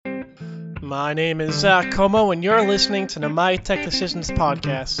My name is Zach Como, and you're listening to the My Tech Decisions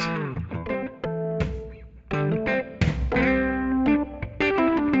podcast.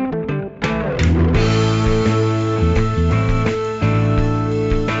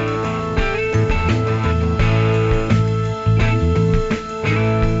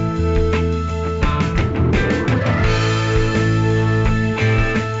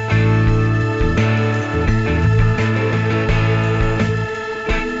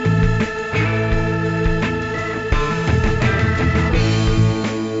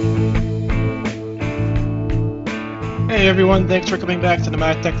 Hey everyone, thanks for coming back to the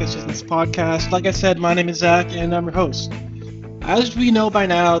My Tech Decisions podcast. Like I said, my name is Zach and I'm your host. As we know by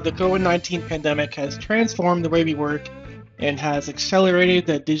now, the COVID-19 pandemic has transformed the way we work and has accelerated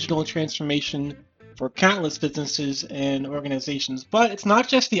the digital transformation for countless businesses and organizations. But it's not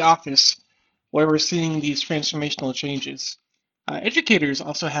just the office where we're seeing these transformational changes. Educators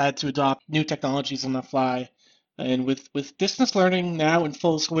also had to adopt new technologies on the fly, and with distance learning now in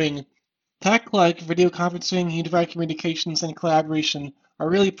full swing, tech like video conferencing, unified communications, and collaboration are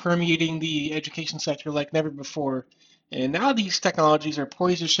really permeating the education sector like never before. And now these technologies are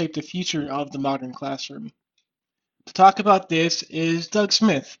poised to shape the future of the modern classroom. To talk about this is Doug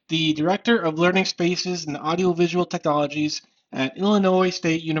Smith, the Director of Learning Spaces and Audiovisual Technologies at Illinois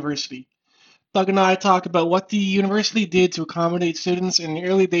State University. Doug and I talk about what the university did to accommodate students in the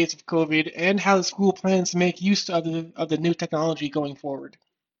early days of COVID and how the school plans to make use of the new technology going forward.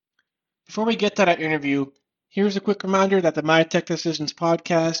 Before we get to that interview, here's a quick reminder that the My Tech Decisions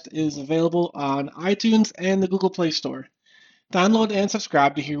podcast is available on iTunes and the Google Play Store. Download and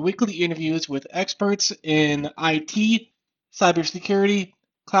subscribe to hear weekly interviews with experts in IT, cybersecurity,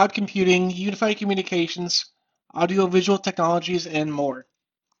 cloud computing, unified communications, audiovisual technologies, and more.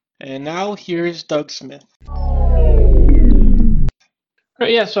 And now here's Doug Smith.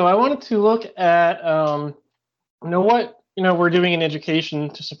 Great, yeah, so I wanted to look at what we're doing in education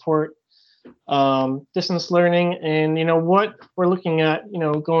to support distance learning, and what we're looking at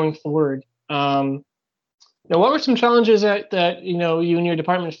going forward. What were some challenges that you and your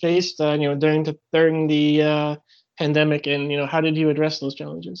department faced during the pandemic, and how did you address those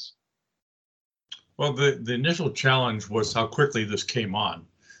challenges? Well, the initial challenge was how quickly this came on,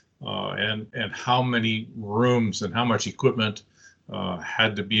 and how many rooms and how much equipment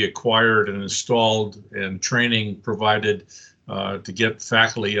had to be acquired and installed, and training provided to get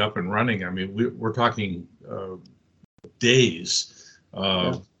faculty up and running. I mean, we're talking days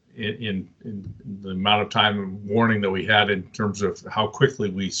in the amount of time and warning that we had in terms of how quickly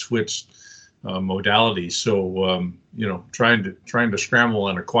we switched modalities. So trying to scramble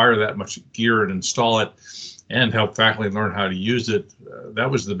and acquire that much gear and install it, and help faculty learn how to use it, that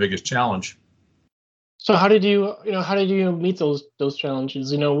was the biggest challenge. So how did you meet those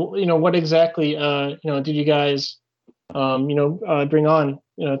challenges? What exactly did you guys bring on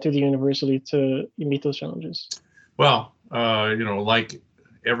to the university to meet those challenges? Well, like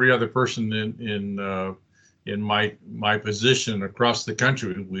every other person in my position across the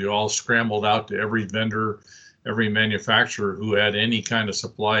country, we all scrambled out to every vendor, every manufacturer who had any kind of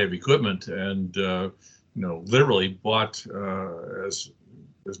supply of equipment, and literally bought as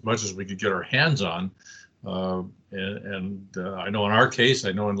much as we could get our hands on. I know in our case,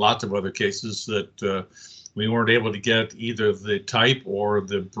 I know in lots of other cases that we weren't able to get either the type or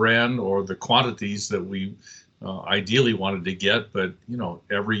the brand or the quantities that we ideally wanted to get, but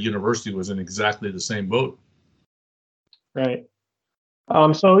every university was in exactly the same boat. Right.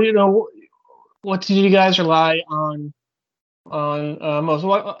 So what did you guys rely on most?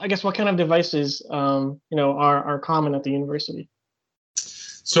 What kind of devices are common at the university?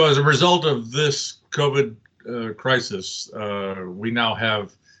 So as a result of this COVID crisis, we now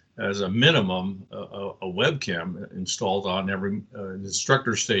have, as a minimum, a webcam installed on every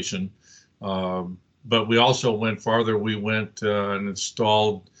instructor station. But we also went farther. We went and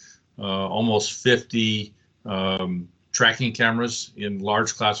installed almost 50 tracking cameras in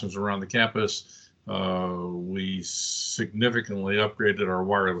large classrooms around the campus. We significantly upgraded our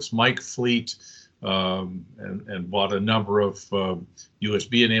wireless mic fleet, and bought a number of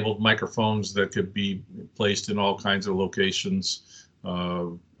USB-enabled microphones that could be placed in all kinds of locations.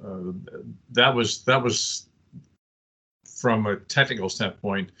 That was from a technical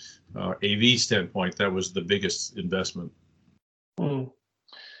standpoint, AV standpoint, that was the biggest investment.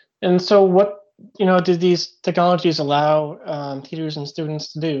 And so what did these technologies allow teachers and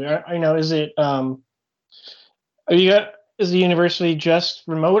students to do? Is it is the university just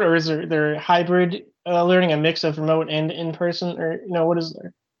remote, or is there hybrid learning, a mix of remote and in person, or what is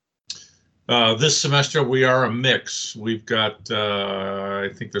there? This semester we are a mix. We've got, I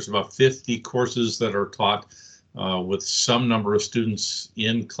think there's about 50 courses that are taught with some number of students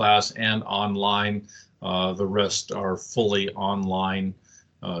in class and online. The rest are fully online,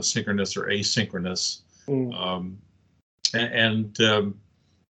 synchronous or asynchronous.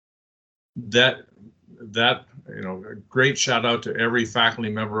 That a great shout out to every faculty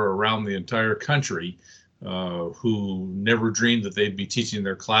member around the entire country who never dreamed that they'd be teaching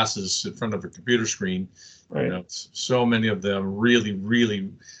their classes in front of a computer screen. Right. So many of them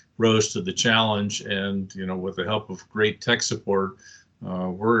really rose to the challenge, and with the help of great tech support,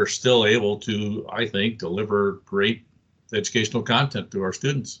 we're still able to, I think, deliver great educational content to our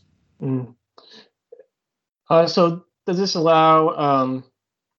students. So does this allow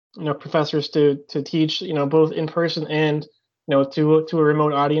professors to teach both in person and to a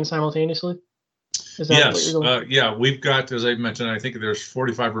remote audience simultaneously? Is that yes, what you're going? Yeah, we've got, as I mentioned, I think there's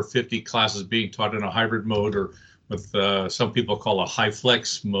 45 or 50 classes being taught in a hybrid mode, or with some people call a high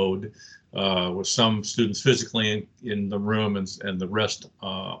flex mode, with some students physically in the room and the rest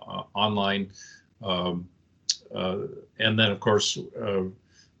online. And then, of course,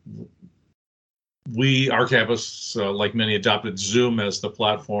 our campus, like many, adopted Zoom as the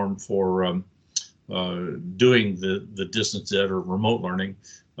platform for doing the distance ed or remote learning.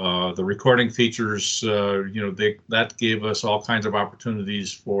 The recording features, that gave us all kinds of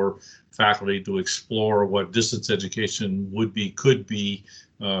opportunities for faculty to explore what distance education would be, could be,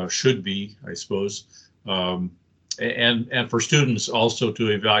 should be, I suppose, and for students also to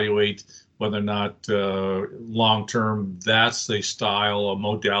evaluate whether or not long-term that's the style, a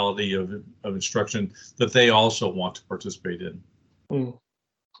modality of instruction that they also want to participate in.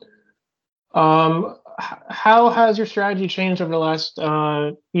 How has your strategy changed over the last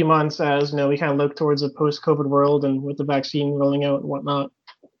few months as we kind of look towards a post-COVID world and with the vaccine rolling out and whatnot?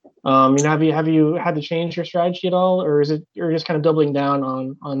 Have you had to change your strategy at all, or you're just kind of doubling down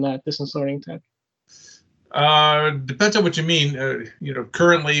on that distance learning tech? Depends on what you mean.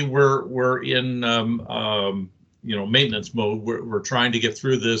 Currently we're in maintenance mode. We're trying to get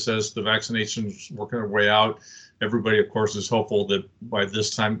through this as the vaccinations working their way out. Everybody, of course, is hopeful that by this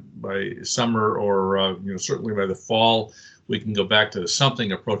time, by summer, or certainly by the fall, we can go back to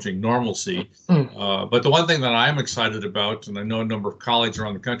something approaching normalcy. But the one thing that I'm excited about, and I know a number of colleagues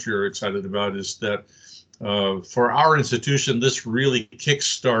around the country are excited about, is that for our institution, this really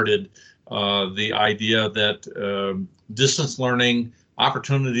kick-started the idea that distance learning,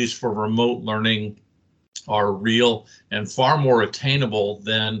 opportunities for remote learning are real and far more attainable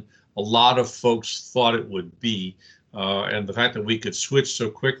than a lot of folks thought it would be. And the fact that we could switch so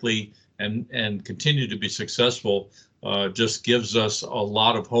quickly and continue to be successful just gives us a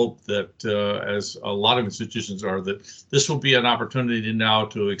lot of hope that, as a lot of institutions are, that this will be an opportunity now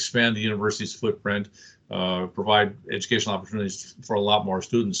to expand the university's footprint, provide educational opportunities for a lot more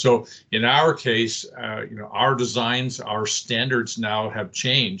students. So in our case, our designs, our standards now have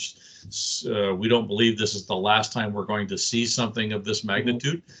changed. We don't believe this is the last time we're going to see something of this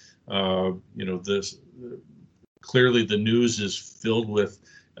magnitude. Clearly the news is filled with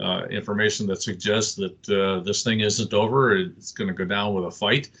information that suggests that this thing isn't over. It's going to go down with a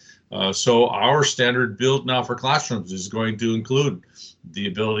fight. So our standard build now for classrooms is going to include the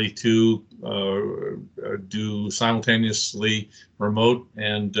ability to do simultaneously remote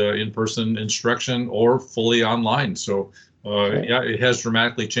and in-person instruction or fully online. So yeah, it has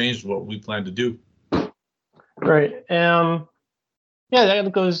dramatically changed what we plan to do. Right. Yeah,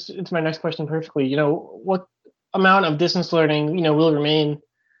 that goes into my next question perfectly. What amount of distance learning, will remain,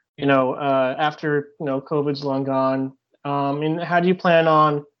 after, COVID's long gone? And how do you plan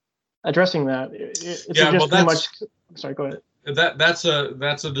on addressing that? Sorry, go ahead. That's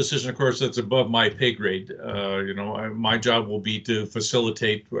a decision, of course, that's above my pay grade. My job will be to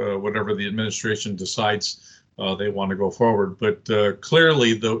facilitate whatever the administration decides they want to go forward. But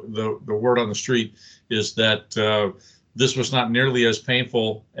clearly, the word on the street is that this was not nearly as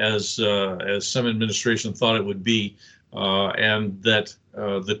painful as some administration thought it would be, and that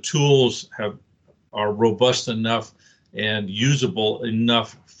the tools are robust enough and usable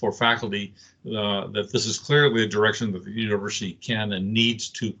enough for faculty that this is clearly a direction that the university can and needs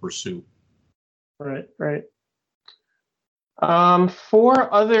to pursue. Right.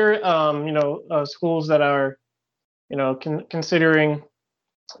 For other, schools that are, considering,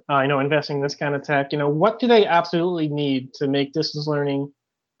 investing in this kind of tech, what do they absolutely need to make distance learning,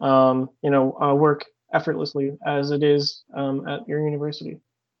 work effortlessly as it is at your university?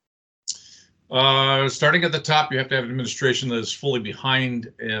 Starting at the top, you have to have an administration that is fully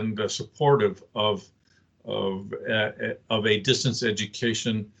behind and supportive of a distance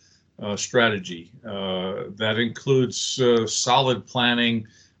education strategy that includes solid planning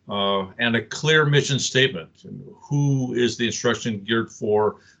and a clear mission statement. Who is the instruction geared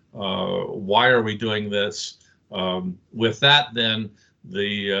for? Why are we doing this? With that, then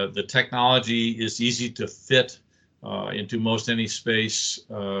the technology is easy to fit into most any space,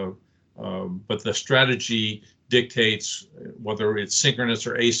 but the strategy dictates whether it's synchronous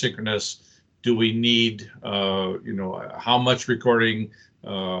or asynchronous. Do we need, how much recording?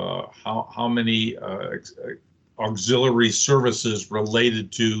 How many auxiliary services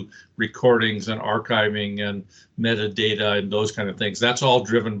related to recordings and archiving and metadata and those kind of things? That's all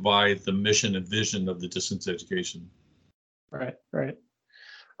driven by the mission and vision of the distance education. Right.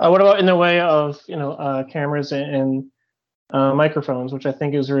 What about in the way of cameras and microphones, which I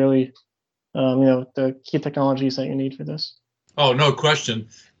think is really the key technologies that you need for this? Oh, no question.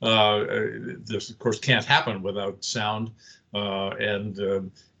 This, of course, can't happen without sound,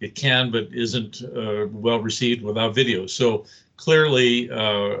 and it can, but isn't well received without video. So clearly,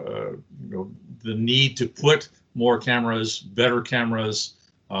 the need to put more cameras, better cameras,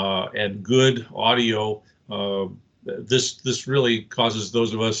 and good audio. This really causes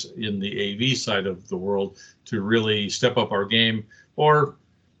those of us in the AV side of the world to really step up our game, or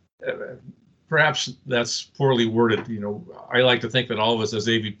perhaps that's poorly worded. I like to think that all of us as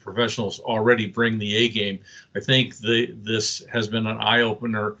AV professionals already bring the A game. I think this has been an eye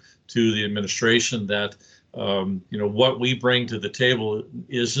opener to the administration that what we bring to the table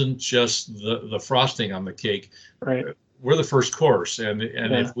isn't just the frosting on the cake. Right. We're the first course, and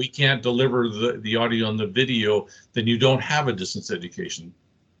if we can't deliver the audio and the video, then you don't have a distance education.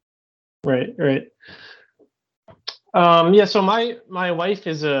 Right. So my wife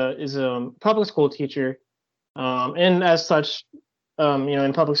is a public school teacher, and as such,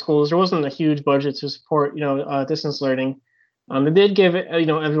 in public schools there wasn't a huge budget to support distance learning. They did give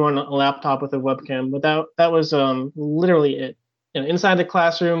everyone a laptop with a webcam, but that was literally it. Inside the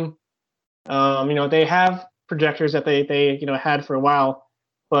classroom, they have projectors that they had for a while,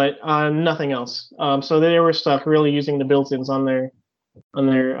 but nothing else. So they were stuck really using the built-ins on their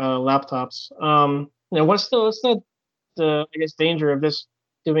laptops. What's the I guess danger of this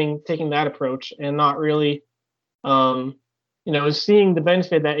taking that approach and not really seeing the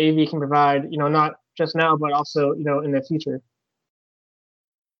benefit that AV can provide, not just now but also in the future?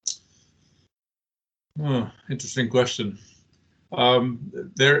 Interesting question.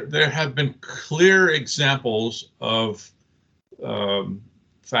 There have been clear examples of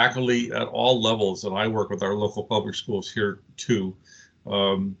faculty at all levels, and I work with our local public schools here too,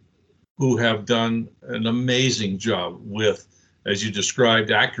 who have done an amazing job with, as you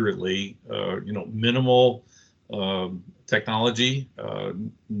described accurately, minimal technology,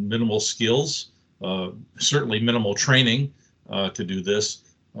 minimal skills, certainly minimal training to do this.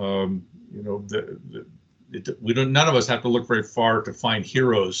 None of us have to look very far to find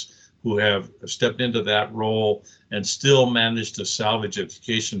heroes who have stepped into that role and still managed to salvage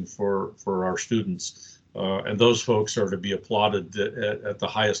education for our students. And those folks are to be applauded at the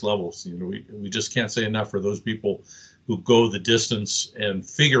highest levels. We just can't say enough for those people who go the distance and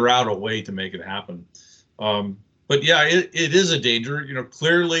figure out a way to make it happen. But yeah, it is a danger.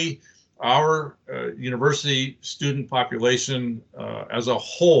 Clearly our university student population as a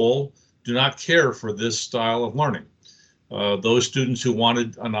whole do not care for this style of learning. Those students who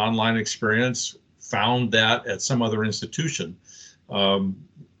wanted an online experience found that at some other institution.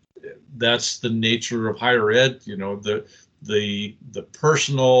 That's the nature of higher ed. The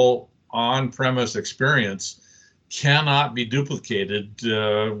personal on-premise experience cannot be duplicated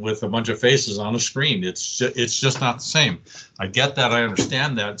with a bunch of faces on a screen. It's just not the same. I get that. I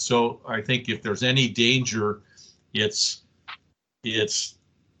understand that. So I think if there's any danger, it's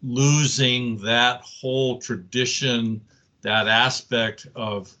losing that whole tradition, that aspect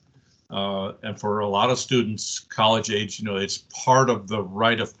of, and for a lot of students, college age, it's part of the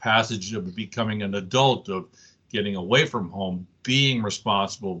rite of passage of becoming an adult, of getting away from home, being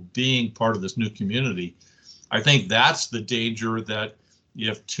responsible, being part of this new community. I think that's the danger, that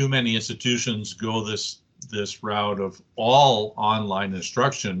if too many institutions go this route of all online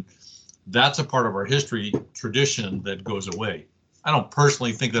instruction, that's a part of our history tradition that goes away. I don't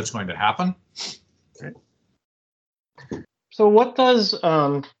personally think that's going to happen. Right. So what does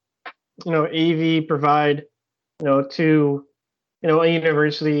AV provide to a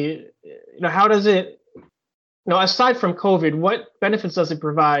university? How does it, aside from COVID, what benefits does it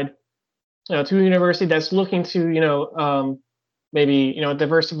provide to a university that's looking to maybe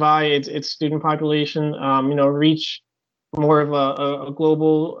diversify its student population, reach more of a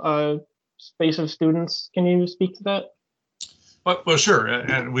global space of students? Can you speak to that? Well, sure,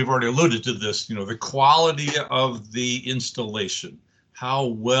 and we've already alluded to this. The quality of the installation. How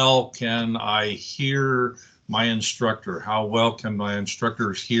well can I hear my instructor? How well can my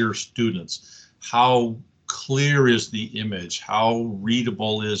instructors hear students? How clear is the image? How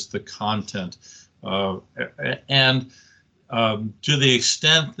readable is the content? And to the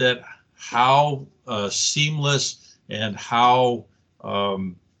extent that how seamless and how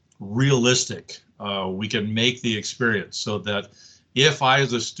realistic we can make the experience, so that if I,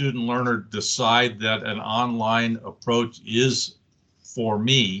 as a student learner, decide that an online approach is for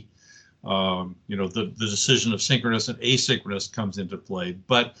me, the decision of synchronous and asynchronous comes into play.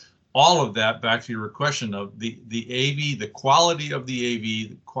 But all of that, back to your question of the AV, the quality of the AV,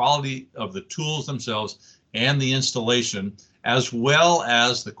 the quality of the tools themselves and the installation, as well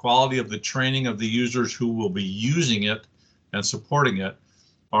as the quality of the training of the users who will be using it and supporting it,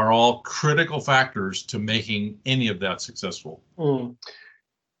 are all critical factors to making any of that successful.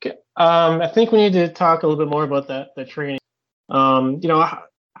 Okay. I think we need to talk a little bit more about the training.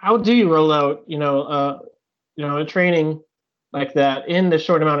 How do you roll out, a training like that in the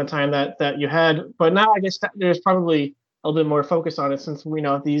short amount of time that you had? But now I guess there's probably a little bit more focus on it, since we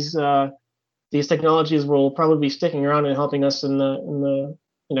know these technologies will probably be sticking around and helping us in the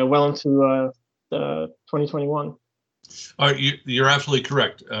well into the 2021. You're absolutely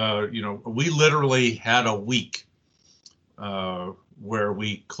correct. We literally had a week where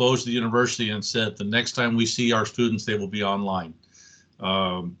we closed the university and said the next time we see our students, they will be online.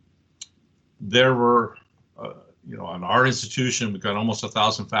 There were, on our institution, we've got almost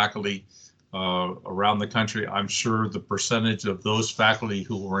 1,000 faculty around the country. I'm sure the percentage of those faculty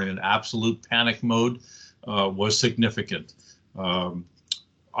who were in an absolute panic mode was significant. Our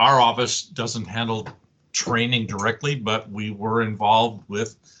office doesn't handle training directly, but we were involved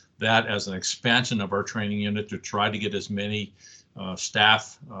with that as an expansion of our training unit to try to get as many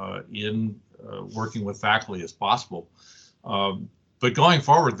staff in working with faculty as possible. But going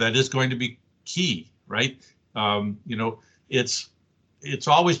forward, that is going to be key, right? It's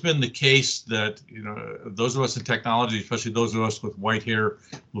always been the case that, those of us in technology, especially those of us with white hair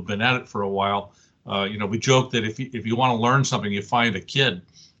who've been at it for a while, we joke that if you want to learn something, you find a kid,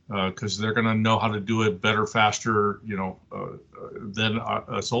 because they're going to know how to do it better, faster, than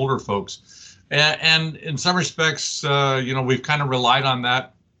us older folks. And in some respects, we've kind of relied on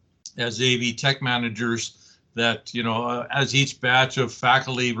that as AV tech managers, that, as each batch of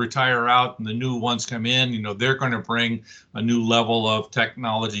faculty retire out and the new ones come in, they're going to bring a new level of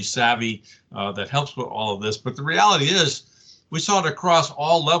technology savvy that helps with all of this. But the reality is, we saw it across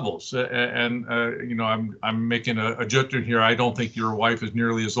all levels. I'm making a judgment here. I don't think your wife is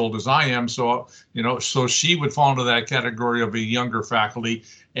nearly as old as I am. So, so she would fall into that category of a younger faculty.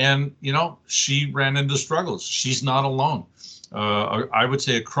 And, she ran into struggles. She's not alone. I would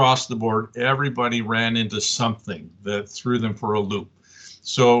say across the board, everybody ran into something that threw them for a loop.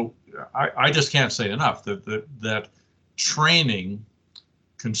 So I just can't say enough that training,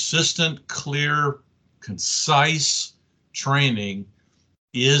 consistent, clear, concise training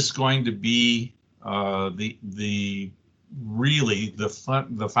is going to be the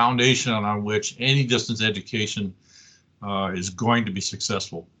foundation on which any distance education is going to be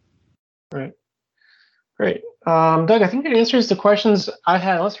successful. Right. Great. Doug, I think that answers the questions I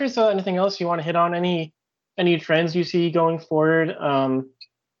had. Unless there's anything else you want to hit on, any trends you see going forward,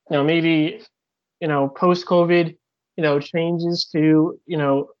 maybe, post-COVID, changes to,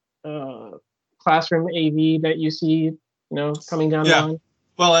 classroom AV that you see, coming down the line?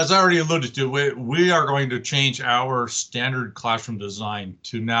 Well, as I already alluded to, we are going to change our standard classroom design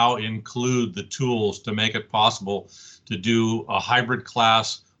to now include the tools to make it possible to do a hybrid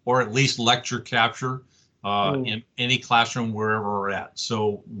class, or at least lecture capture in any classroom wherever we're at.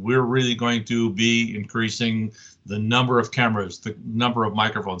 So we're really going to be increasing the number of cameras, the number of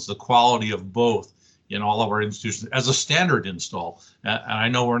microphones, the quality of both in all of our institutions as a standard install. And I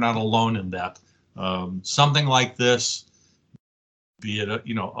know we're not alone in that. Something like this, be it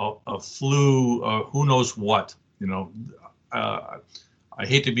a flu, who knows what, I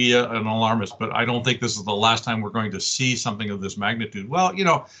hate to be an alarmist, but I don't think this is the last time we're going to see something of this magnitude. Well,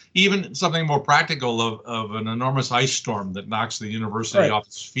 even something more practical of an enormous ice storm that knocks the university off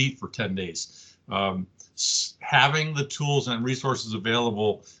its feet for 10 days. Having the tools and resources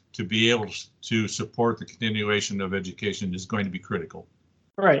available to be able to support the continuation of education is going to be critical.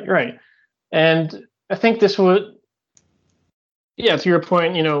 Right. And I think this would, to your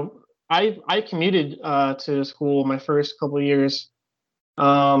point, I commuted to school my first couple of years.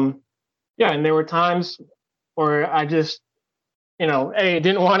 And there were times where I just, A,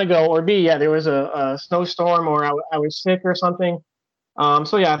 didn't want to go, or B, yeah, there was a snowstorm, or I was sick or something.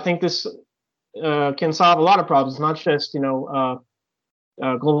 So yeah, I think this can solve a lot of problems, not just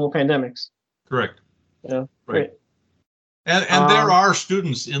global pandemics. Correct. Yeah, Right. great. And there are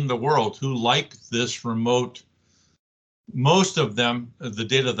students in the world who like this remote. Most of them, the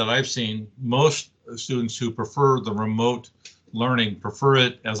data that I've seen, most students who prefer the remote learning prefer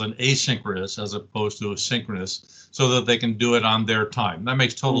it as an asynchronous as opposed to a synchronous, so that they can do it on their time. That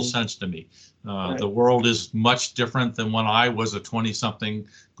makes total sense to me. Right. The world is much different than when I was a 20-something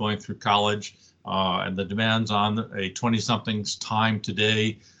going through college, and the demands on a 20-something's time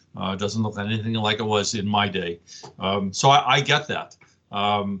today doesn't look anything like it was in my day. So I get that.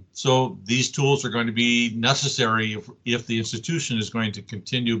 So these tools are going to be necessary if the institution is going to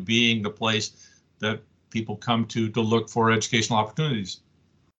continue being the place that people come to look for educational opportunities.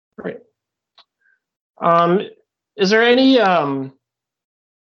 Great. Is there any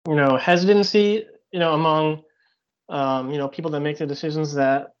hesitancy among people that make the decisions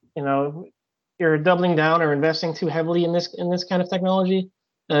that you're doubling down or investing too heavily in this kind of technology?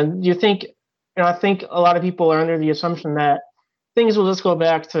 And do you think I think a lot of people are under the assumption that things will just go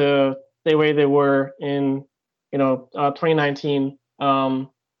back to the way they were in 2019,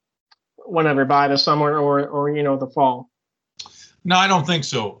 whenever, by the summer or the fall. No, I don't think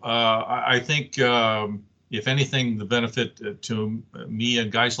so. I think if anything, the benefit to me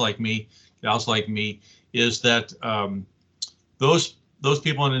and guys like me, gals like me, is that those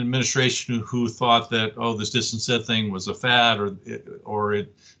people in administration who thought that, oh, this distance ed thing was a fad, or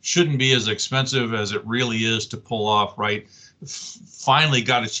it shouldn't be as expensive as it really is to pull off, right, finally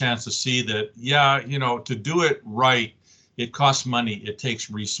got a chance to see that, yeah, to do it right, it costs money, it takes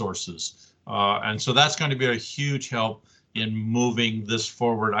resources. And so that's going to be a huge help in moving this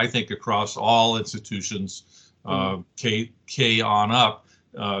forward, I think, across all institutions, K on up.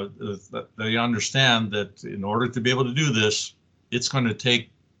 They understand that in order to be able to do this, it's going to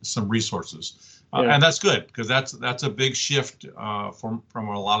take some resources. And that's good, because that's a big shift from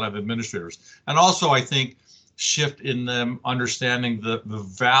a lot of administrators. And also, I think, shift in them understanding the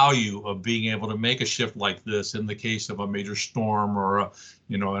value of being able to make a shift like this in the case of a major storm or an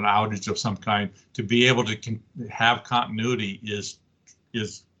outage of some kind. To be able to have continuity is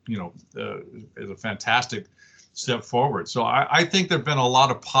a fantastic step forward. So I think there've been a lot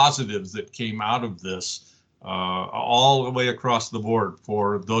of positives that came out of this, all the way across the board,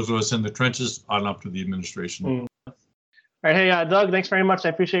 for those of us in the trenches on up to the administration. All right, hey Doug, thanks very much. I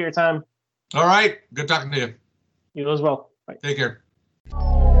appreciate your time. All right, good talking to you. You as well. Bye. Take care.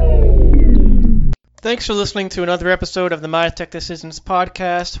 Thanks for listening to another episode of the My Tech Decisions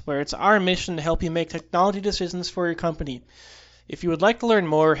podcast, where it's our mission to help you make technology decisions for your company. If you would like to learn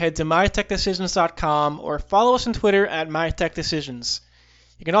more, head to mytechdecisions.com or follow us on Twitter at mytechdecisions.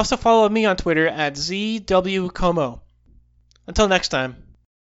 You can also follow me on Twitter at ZWComo. Until next time.